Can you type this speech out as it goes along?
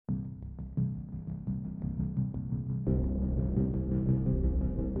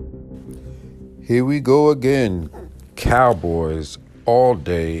Here we go again. Cowboys all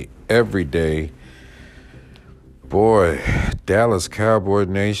day, every day. Boy, Dallas Cowboy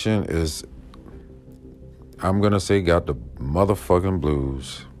Nation is, I'm going to say, got the motherfucking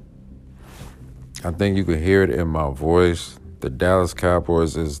blues. I think you can hear it in my voice. The Dallas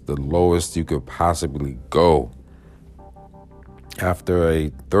Cowboys is the lowest you could possibly go. After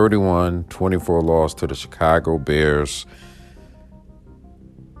a 31-24 loss to the Chicago Bears,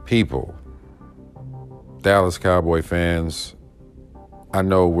 people, Dallas Cowboy fans, I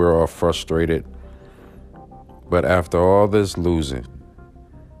know we're all frustrated, but after all this losing,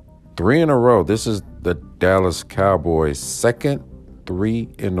 3 in a row, this is the Dallas Cowboys' second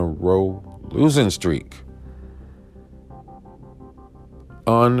 3-in-a-row losing streak.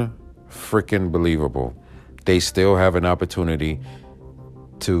 Unfreaking believable. They still have an opportunity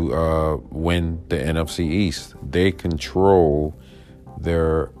to win the NFC East. They control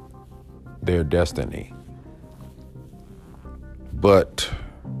their destiny. But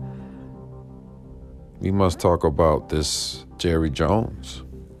we must talk about this Jerry Jones.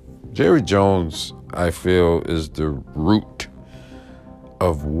 Jerry Jones, I feel, is the root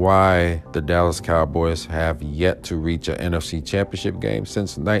of why the Dallas Cowboys have yet to reach an NFC championship game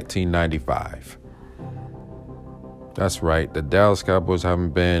since 1995. That's right. The Dallas Cowboys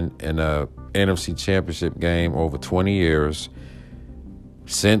haven't been in a NFC championship game over 20 years.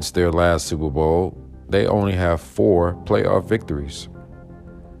 Since their last Super Bowl, they only have 4 playoff victories.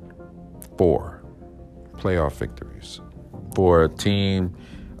 4 playoff victories. For a team,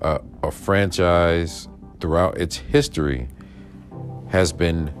 a franchise throughout its history has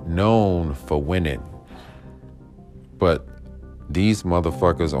been known for winning. But these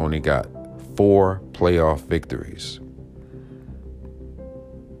motherfuckers only got 4 playoff victories.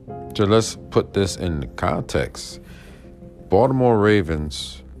 So let's put this in context. Baltimore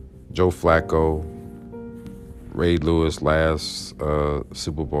Ravens, Joe Flacco, Ray Lewis last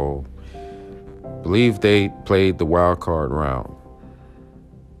Super Bowl, believe they played the wild card round.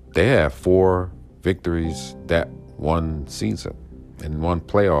 They had 4 victories that one season, in one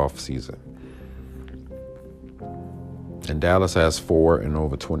playoff season. And Dallas has 4 in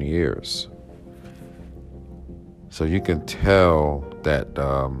over 20 years. So you can tell that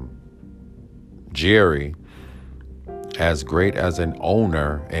Jerry, as great as an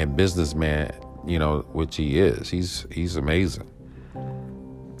owner and businessman, which he is, he's amazing.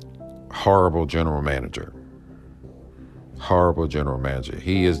 Horrible general manager.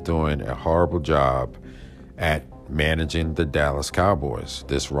 He is doing a horrible job at managing the Dallas Cowboys,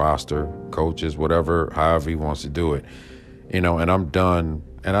 this roster, coaches, whatever, however he wants to do it. And I'm done.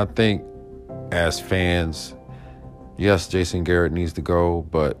 And I think as fans, yes, Jason Garrett needs to go,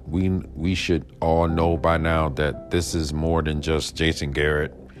 but we should all know by now that this is more than just Jason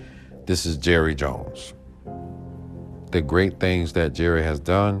Garrett. This is Jerry Jones. The great things that Jerry has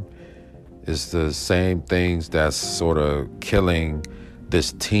done is the same things that's sort of killing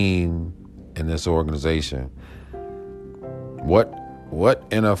this team and this organization. What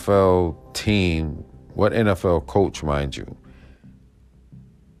NFL team, what NFL coach, mind you,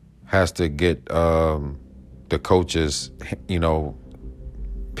 has to get the coaches,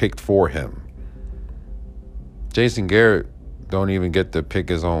 picked for him? Jason Garrett don't even get to pick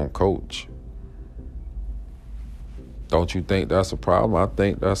his own coach. Don't you think that's a problem? I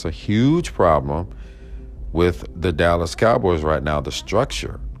think that's a huge problem with the Dallas Cowboys right now, the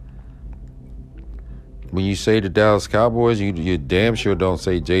structure. When you say the Dallas Cowboys, you damn sure don't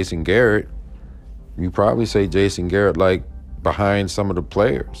say Jason Garrett. You probably say Jason Garrett like behind some of the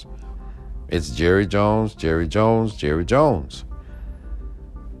players. It's Jerry Jones.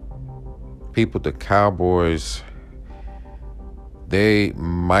 People, the Cowboys, they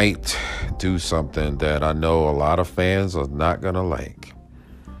might do something that I know a lot of fans are not going to like.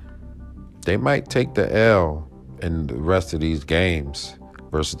 They might take the L in the rest of these games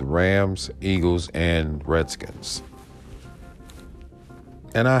versus the Rams, Eagles, and Redskins.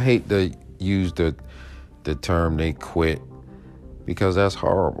 And I hate to use the term they quit, because that's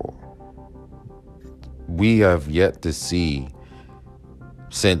horrible. We have yet to see,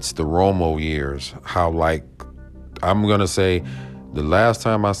 since the Romo years, how, I'm going to say, the last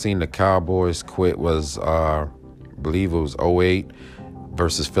time I seen the Cowboys quit was, I believe it was 2008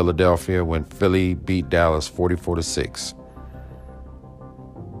 versus Philadelphia, when Philly beat Dallas 44-6.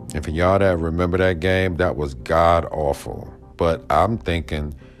 And for y'all that remember that game, that was god-awful. But I'm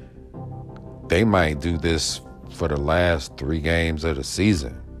thinking they might do this for the last 3 games of the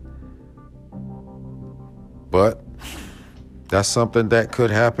season. But that's something that could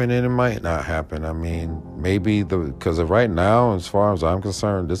happen and it might not happen. I mean, maybe because of right now, as far as I'm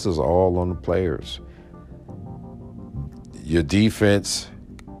concerned, this is all on the players. Your defense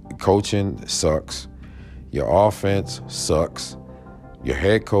coaching sucks. Your offense sucks. Your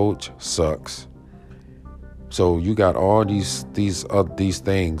head coach sucks. So you got all these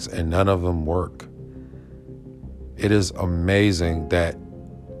things and none of them work. It is amazing that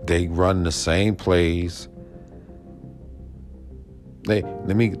they run the same plays.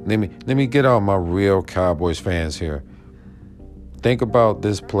 Let me get all my real Cowboys fans here. Think about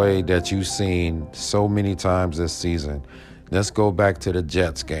this play that you've seen so many times this season. Let's go back to the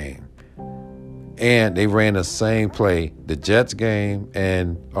Jets game. And they ran the same play, the Jets game,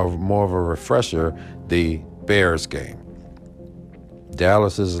 and more of a refresher, the Bears game.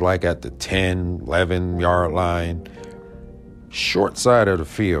 Dallas is like at the 10, 11-yard line, short side of the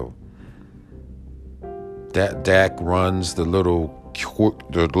field. That Dak runs the little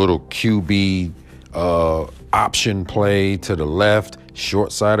QB option play to the left,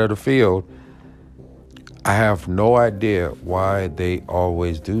 short side of the field. I have no idea why they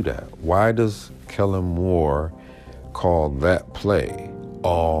always do that. Why does Kellen Moore call that play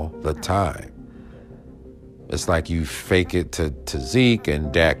all the time? It's like you fake it to Zeke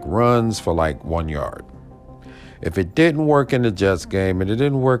and Dak runs for like 1 yard. If it didn't work in the Jets game and it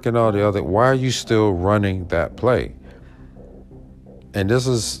didn't work in all the other, why are you still running that play? And this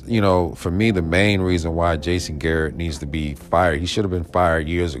is, for me, the main reason why Jason Garrett needs to be fired. He should have been fired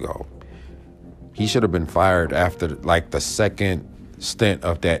years ago. He should have been fired after like the second stint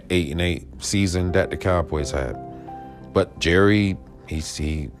of that 8-8 season that the Cowboys had. But Jerry,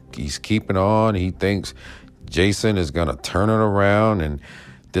 he's keeping on. He thinks Jason is going to turn it around and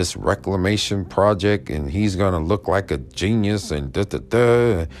this reclamation project, and he's going to look like a genius and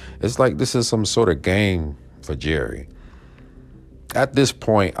da-da-da. It's like this is some sort of game for Jerry. At this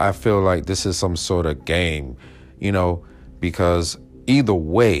point, I feel like this is some sort of game, because either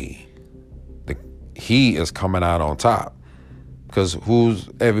way, he is coming out on top. Because who's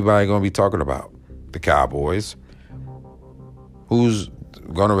everybody going to be talking about? The Cowboys. Who's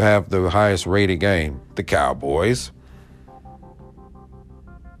going to have the highest rated game? The Cowboys.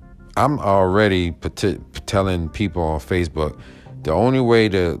 I'm already telling people on Facebook, the only way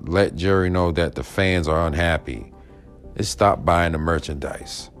to let Jerry know that the fans are unhappy is stop buying the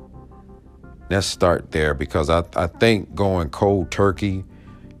merchandise. Let's start there, because I think going cold turkey,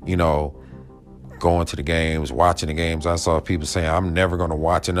 going to the games, watching the games, I saw people saying, I'm never going to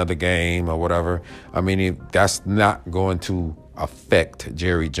watch another game or whatever. I mean, that's not going to affect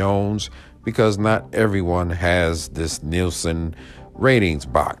Jerry Jones, because not everyone has this Nielsen ratings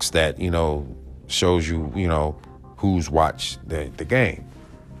box that, shows you, who's watched the game.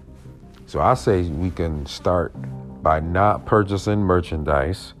 So I say we can start by not purchasing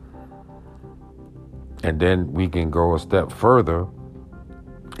merchandise, and then we can go a step further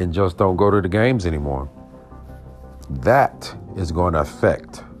and just don't go to the games anymore. That is going to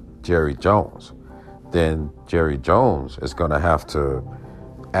affect Jerry Jones. Then Jerry Jones is going to have to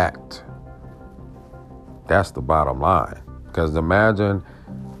act. That's the bottom line. Because imagine,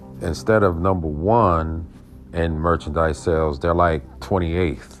 instead of number one in merchandise sales, they're like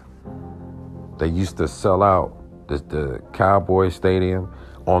 28th. They used to sell out the Cowboys Stadium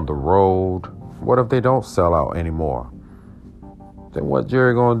on the road. What if they don't sell out anymore? Then what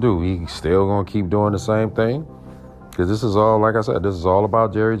Jerry gonna do? He still gonna keep doing the same thing? Because this is all, like I said, this is all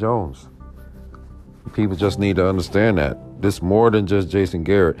about Jerry Jones. People just need to understand that. This more than just Jason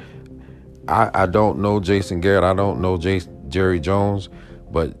Garrett. I don't know Jason Garrett. I don't know Jerry Jones.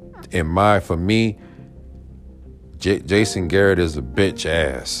 But for me, Jason Garrett is a bitch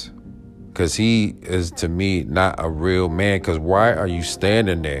ass. Because he is, to me, not a real man. Because why are you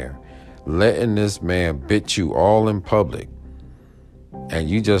standing there letting this man bitch you all in public? And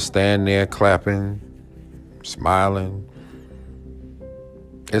you just stand there clapping, smiling.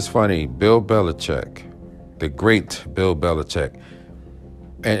 It's funny, Bill Belichick, the great Bill Belichick.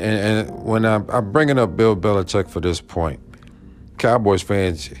 And when I'm bringing up Bill Belichick for this point, Cowboys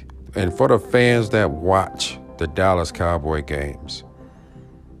fans, and for the fans that watch the Dallas Cowboy games,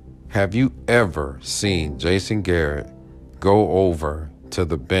 have you ever seen Jason Garrett go over to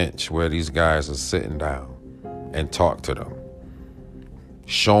the bench where these guys are sitting down and talk to them,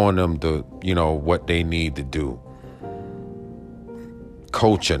 showing them what they need to do,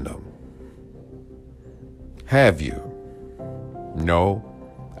 coaching them? Have you? No.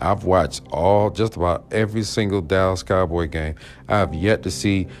 I've watched just about every single Dallas Cowboy game. I have yet to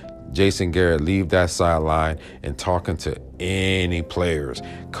see Jason Garrett leave that sideline and talking to any players,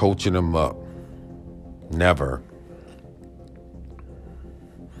 coaching them up. Never.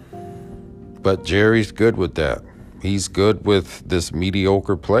 But Jerry's good with that. He's good with this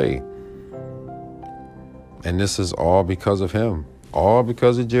mediocre play. And this is all because of him. All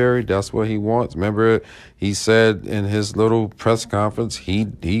because of Jerry. That's what he wants. Remember, he said in his little press conference, he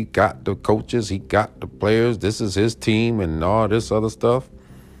got the coaches, he got the players. This is his team and all this other stuff.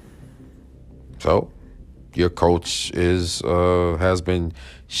 So your coach has been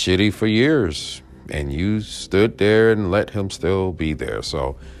shitty for years, and you stood there and let him still be there.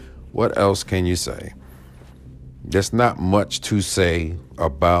 So what else can you say? There's not much to say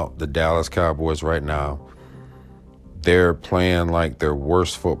about the Dallas Cowboys right now. They're playing like their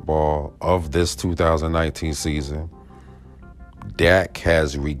worst football of this 2019 season. Dak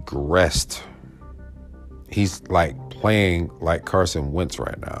has regressed. He's like playing like Carson Wentz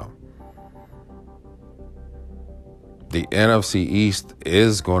right now. The NFC East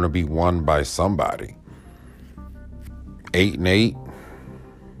is going to be won by somebody. 8-8,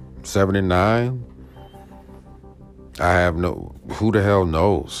 7-9. I have who the hell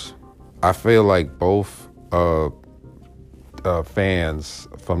knows? I feel like both fans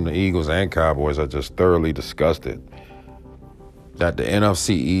from the Eagles and Cowboys are just thoroughly disgusted that the NFC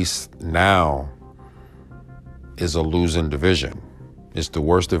East now is a losing division. It's the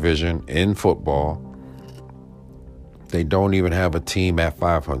worst division in football. They don't even have a team at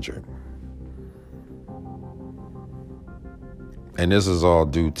 500. And this is all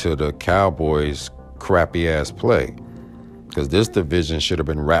due to the Cowboys' crappy ass play, because this division should have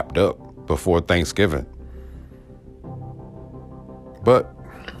been wrapped up before Thanksgiving. But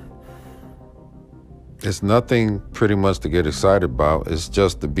it's nothing pretty much to get excited about. It's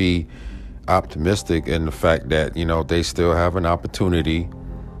just to be optimistic in the fact that, they still have an opportunity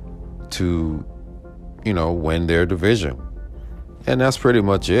to, win their division. And that's pretty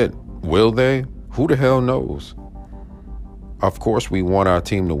much it. Will they? Who the hell knows? Of course, we want our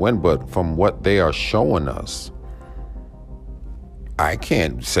team to win, but from what they are showing us, I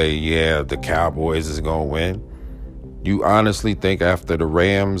can't say, the Cowboys is going to win. You honestly think after the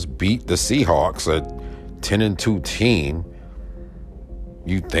Rams beat the Seahawks, a 10-2 team,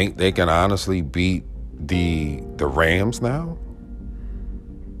 you think they can honestly beat the Rams now?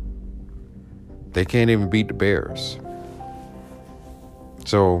 They can't even beat the Bears.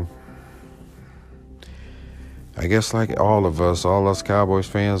 So I guess like all us Cowboys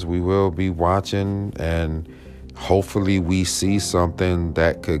fans, we will be watching, and hopefully we see something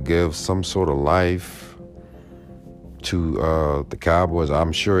that could give some sort of life to the Cowboys.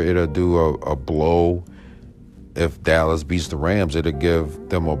 I'm sure it'll do a blow. If Dallas beats the Rams, it'll give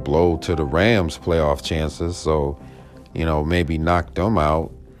them a blow to the Rams' playoff chances. So, maybe knock them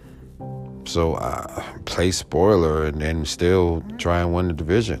out. So play spoiler and then still try and win the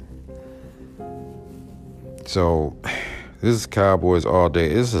division. So this is Cowboys all day.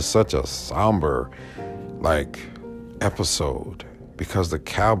 This is such a somber episode, because the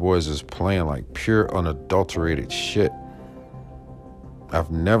Cowboys is playing like pure unadulterated shit. I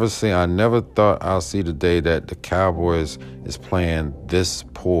never thought I'll see the day that the Cowboys is playing this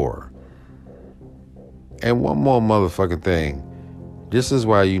poor. And one more motherfucking thing. This is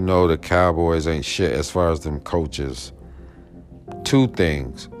why the Cowboys ain't shit as far as them coaches. Two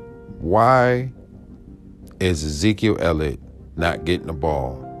things. Why is Ezekiel Elliott not getting the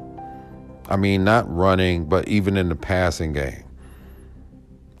ball? I mean, not running, but even in the passing game.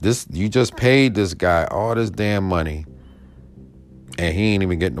 You just paid this guy all this damn money, and he ain't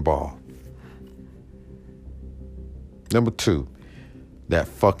even getting the ball. Number two, that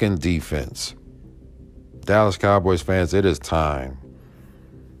fucking defense. Dallas Cowboys fans, it is time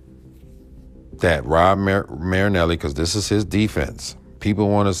that Rob Marinelli, because this is his defense. People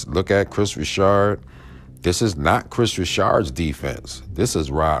want to look at Chris Richard. This is not Chris Richard's defense. This is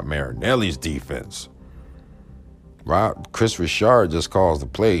Rob Marinelli's defense. Chris Richard just calls the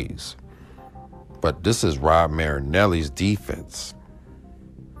plays. But this is Rob Marinelli's defense.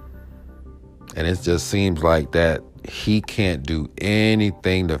 And it just seems like that he can't do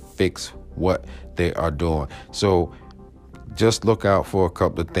anything to fix what they are doing. So just look out for a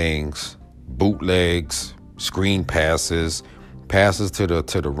couple of things. Bootlegs, screen passes to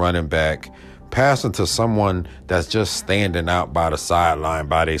the running back, passing to someone that's just standing out by the sideline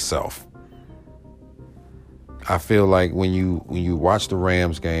by themselves. I feel like when you watch the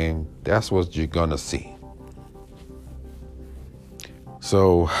Rams game, that's what you're gonna see.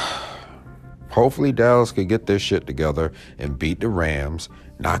 So hopefully Dallas could get their shit together and beat the Rams,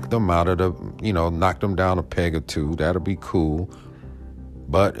 knock them out of knock them down a peg or two. That'll be cool.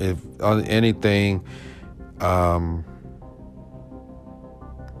 But if anything,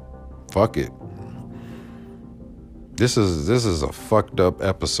 fuck it. This is a fucked up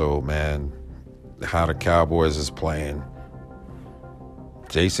episode, man. how the Cowboys is playing.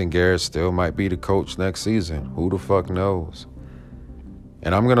 Jason Garrett still might be the coach next season. Who the fuck knows?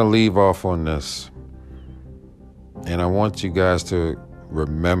 And I'm going to leave off on this. And I want you guys to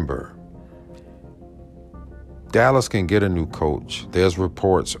remember, Dallas can get a new coach. There's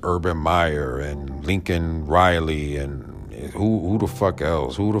reports Urban Meyer and Lincoln Riley and who the fuck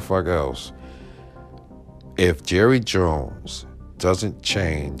else? Who the fuck else? If Jerry Jones doesn't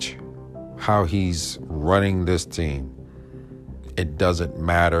change how he's running this team, it doesn't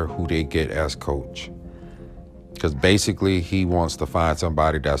matter who they get as coach. Because basically he wants to find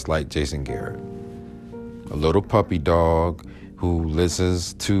somebody that's like Jason Garrett. A little puppy dog who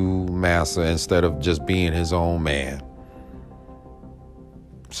listens to Massa instead of just being his own man.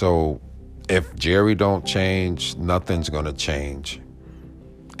 So if Jerry don't change, nothing's going to change.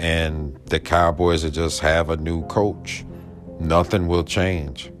 And the Cowboys will just have a new coach. Nothing will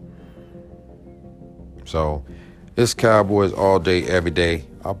change. So it's Cowboys all day, every day.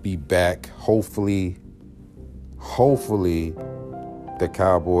 I'll be back. Hopefully the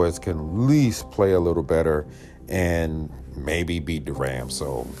Cowboys can at least play a little better and maybe beat the Rams.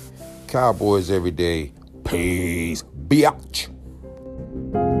 So Cowboys every day. Peace. Biatch.